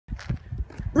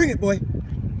Bring it, boy.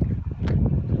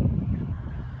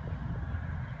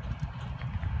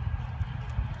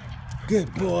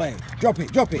 Good boy. Drop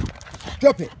it, drop it.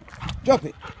 Drop it. Drop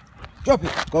it. Drop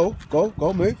it. Go, go,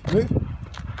 go. Move, move.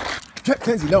 Trap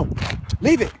Clenzy, no.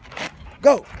 Leave it.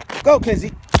 Go. Go,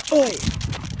 Clenzy. Oi.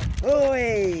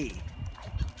 Oi.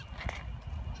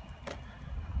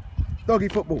 Doggy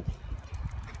football.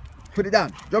 Put it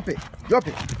down. Drop it. Drop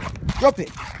it. Drop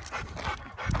it.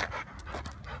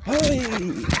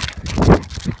 Oi.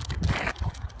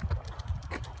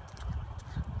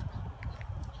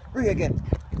 Bring it again.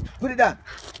 Put it down.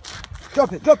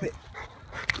 Drop it. Drop it.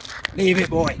 Leave it,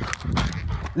 boy.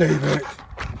 Leave it.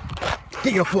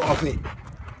 Get your foot off it.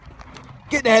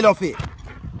 Get the head off it.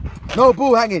 No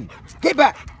ball hanging. Get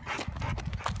back.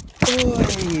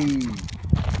 Oi.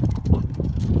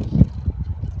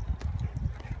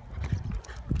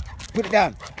 Put it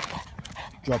down.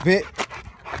 Drop it.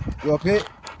 Drop it.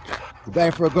 We're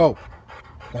going for a goal.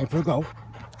 Going for a goal.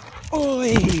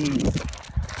 Oi.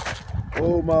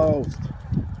 Almost.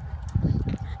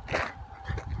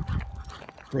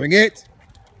 Bring it.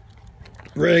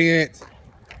 Bring it.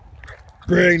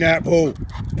 Bring that ball.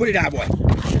 Put it down, boy.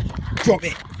 Drop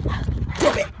it.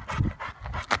 Drop it.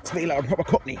 Speak like a proper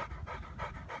cockney.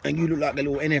 And you look like the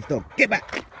little NF dog. Get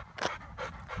back.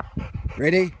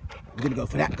 Ready? We're going to go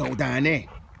for that goal down there.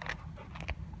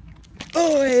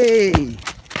 Oi!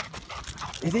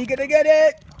 Is he going to get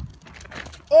it?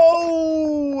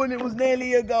 Oh, and it was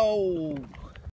nearly a goal.